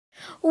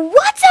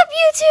What's up,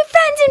 YouTube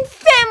friends and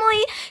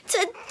family?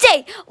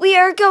 Today we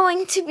are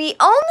going to be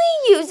only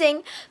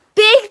using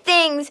big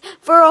things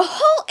for a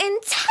whole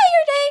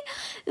entire day.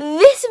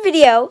 This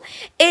video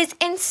is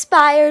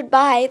inspired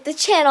by the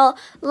channel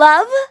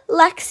Love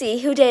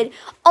Lexi, who did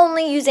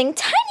only using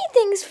tiny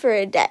things for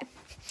a day.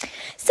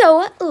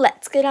 So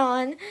let's get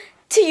on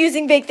to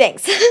using big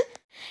things.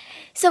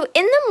 So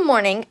in the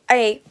morning,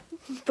 I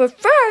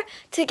prefer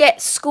to get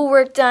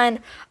schoolwork done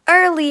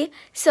early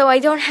so I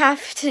don't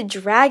have to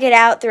drag it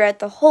out throughout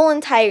the whole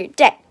entire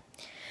day.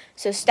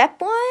 So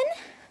step 1,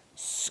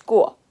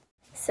 school.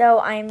 So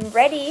I'm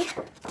ready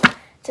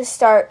to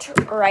start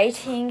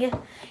writing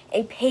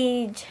a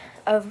page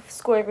of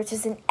schoolwork, which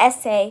is an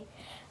essay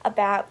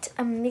about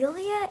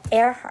Amelia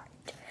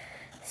Earhart.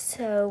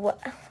 So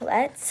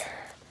let's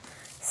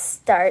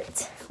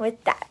start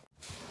with that.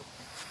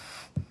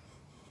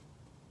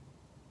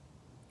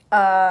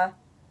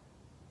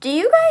 Do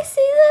you guys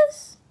see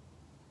this?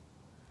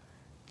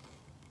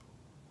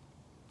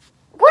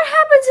 What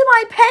happened to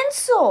my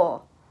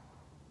pencil?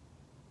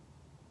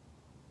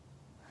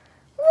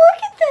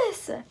 Look at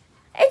this.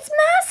 It's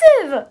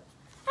massive.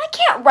 I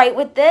can't write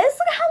with this.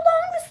 Look how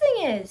long this thing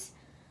is.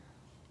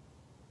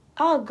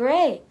 Oh,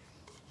 great.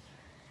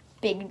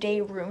 Big day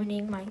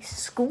ruining my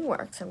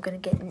schoolwork, so I'm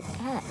going to get an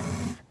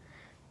F.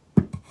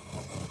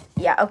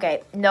 Yeah,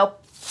 okay.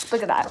 Nope.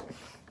 Look at that.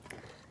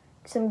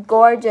 Some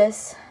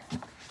gorgeous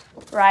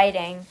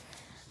writing.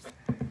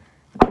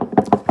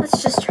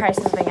 Let's just try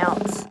something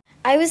else.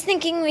 I was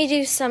thinking we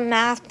do some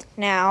math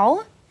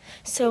now,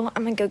 so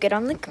I'm gonna go get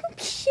on the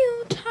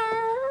computer.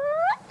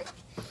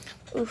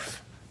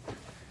 Oof.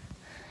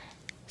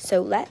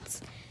 So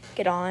let's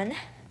get on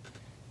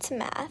to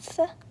math.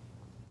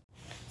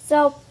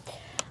 So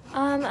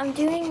I'm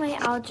doing my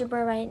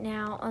algebra right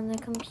now on the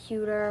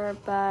computer,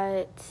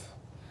 but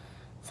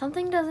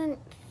something doesn't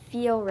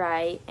feel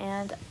right,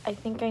 and I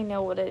think I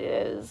know what it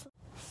is.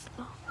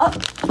 Oh,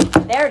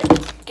 there it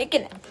is.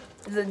 Kicking it.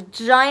 It's a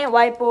giant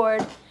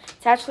whiteboard.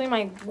 It's actually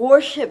my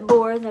worship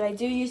board that I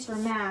do use for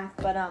math,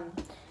 but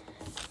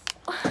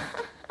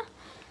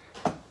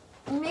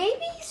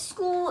maybe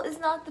school is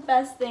not the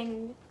best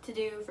thing to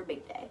do for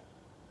big day.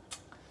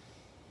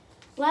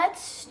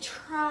 Let's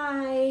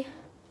try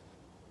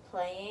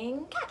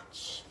playing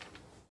catch.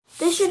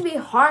 This should be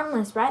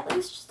harmless, right? Like,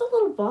 it's just a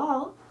little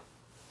ball.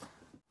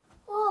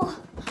 Whoa,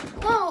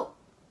 no.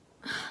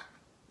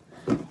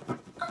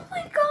 Oh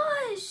my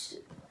gosh.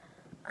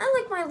 I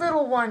like my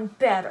little one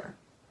better.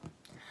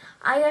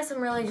 I guess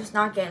I'm really just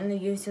not getting the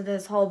use of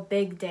this whole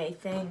big day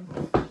thing.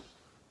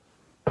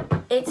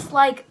 It's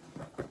like,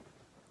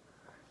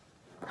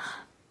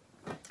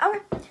 okay,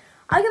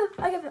 I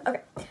give it,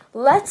 okay.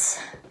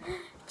 Let's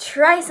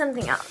try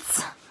something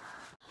else.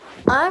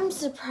 I'm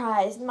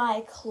surprised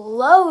my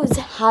clothes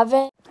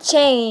haven't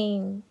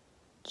changed.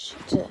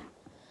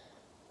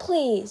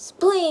 Please,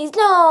 please,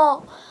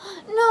 no,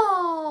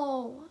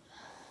 no.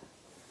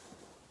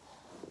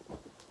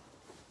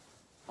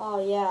 Oh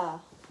yeah,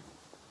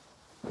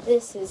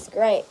 this is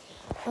great.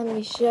 Let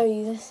me show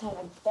you this at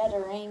a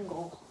better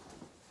angle.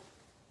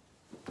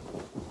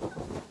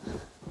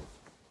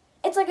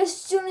 It's like as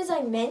soon as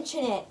I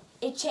mention it,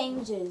 it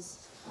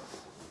changes.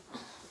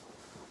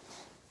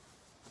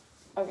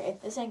 Okay,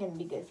 this ain't gonna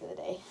be good for the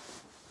day.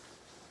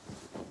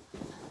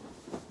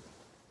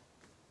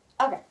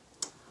 Okay.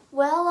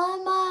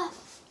 Well,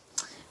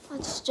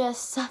 let's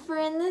just suffer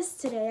in this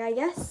today, I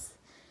guess.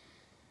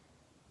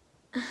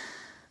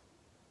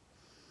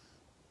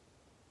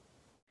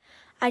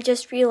 I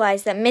just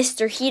realized that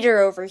Mr. Heater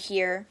over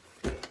here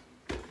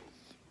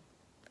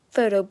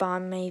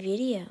photobombed my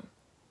video.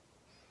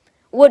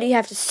 What do you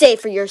have to say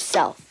for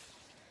yourself?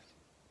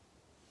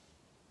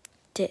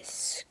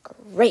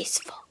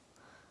 Disgraceful.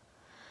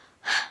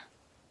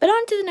 But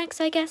on to the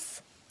next, I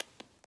guess.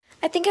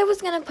 I think I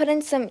was going to put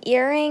in some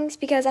earrings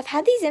because I've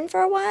had these in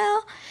for a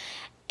while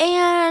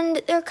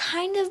and they're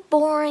kind of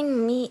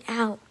boring me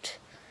out,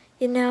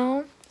 you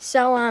know?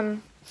 So,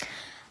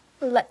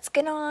 let's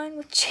get on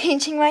with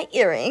changing my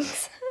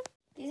earrings.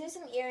 These are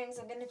some earrings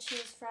I'm going to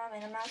choose from,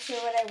 and I'm not sure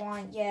what I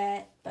want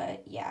yet,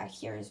 but yeah,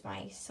 here's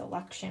my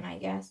selection, I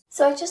guess.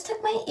 So I just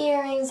took my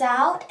earrings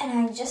out, and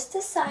I just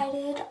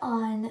decided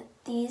on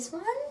these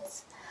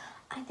ones.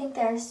 I think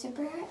they're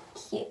super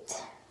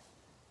cute.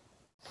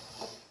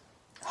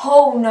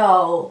 Oh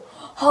no.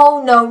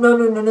 Oh no, no,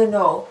 no, no, no,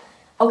 no.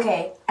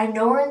 Okay, I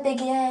know we're in big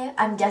day.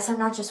 I guess I'm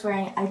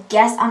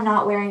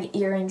not wearing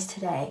earrings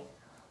today.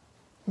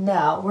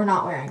 No, we're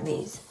not wearing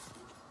these.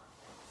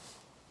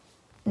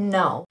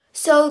 No.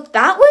 So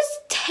that was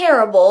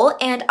terrible,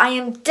 and I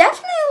am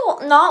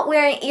definitely not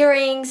wearing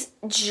earrings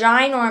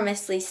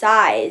ginormously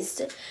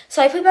sized.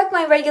 So I put back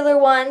my regular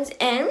ones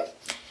in,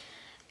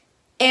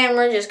 and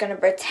we're just going to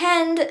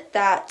pretend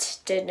that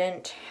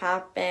didn't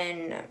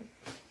happen.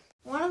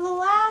 One of the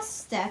last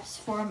steps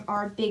for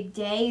our big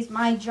day is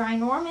my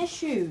ginormous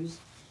shoes.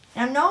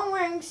 Now, I know I'm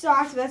wearing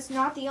socks, but that's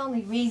not the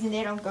only reason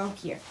they don't go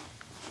here.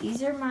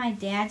 These are my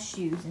dad's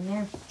shoes, and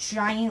they're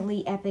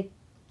giantly epic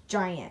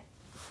giant.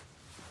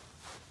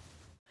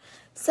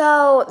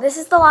 So this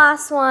is the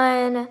last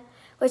one,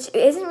 which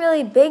isn't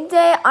really big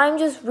day. I'm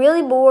just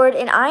really bored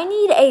and I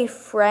need a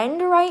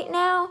friend right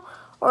now,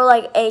 or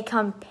like a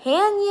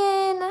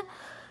companion.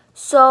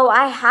 So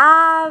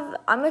I'm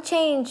gonna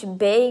change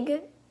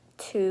big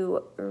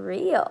to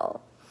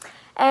real.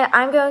 And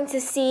I'm going to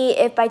see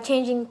if by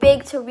changing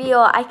big to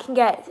real, I can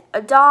get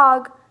a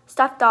dog,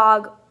 stuffed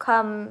dog,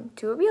 come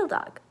to a real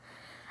dog.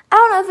 I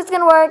don't know if it's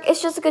going to work.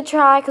 It's just a good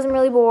try because I'm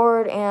really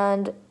bored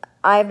and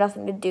I have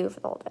nothing to do for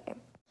the whole day.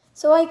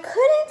 So I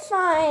couldn't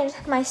find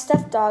my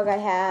stuffed dog I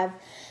have.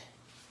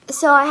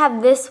 So I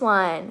have this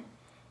one.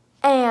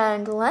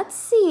 And let's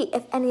see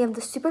if any of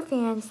the super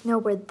fans know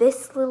where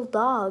this little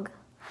dog,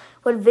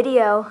 what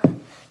video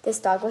this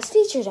dog was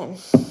featured in.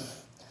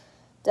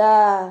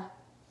 Duh.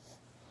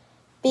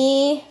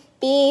 B,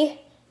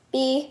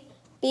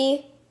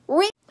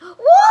 ring.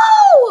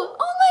 Whoa!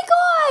 Oh my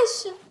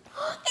gosh!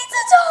 It's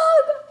a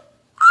dog!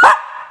 Ah!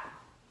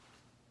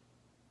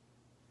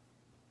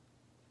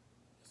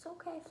 It's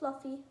okay,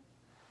 Fluffy.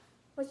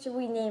 What should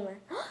we name her?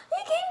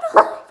 It came to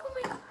life! Oh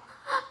my god!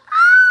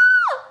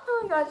 Ah! Oh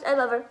my gosh, I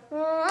love her.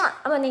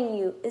 I'm gonna name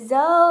you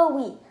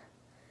Zoe.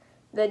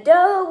 The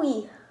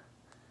Doe.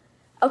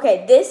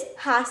 Okay, this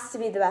has to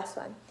be the best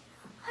one.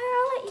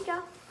 I'll let you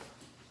go.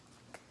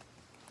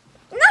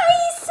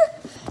 Nice!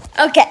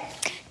 Okay,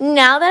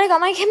 now that I got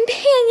my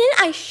companion,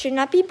 I should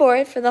not be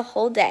bored for the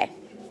whole day.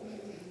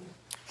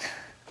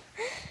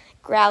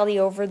 Growly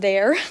over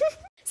there.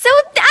 So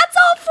that's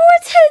all for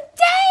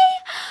today.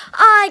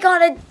 I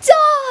got a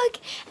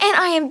dog, and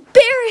I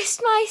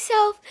embarrassed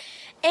myself,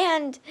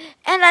 and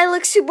I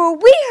look super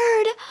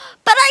weird,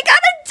 but I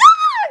got a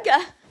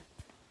dog!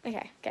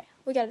 Okay,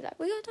 we got a dog.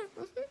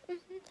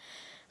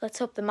 Let's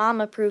hope the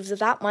mom approves of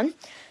that one.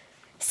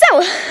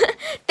 So,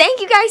 thank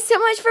you guys so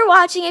much for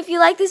watching. If you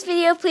like this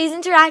video, please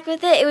interact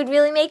with it. It would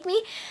really make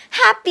me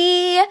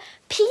happy.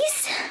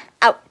 Peace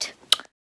out.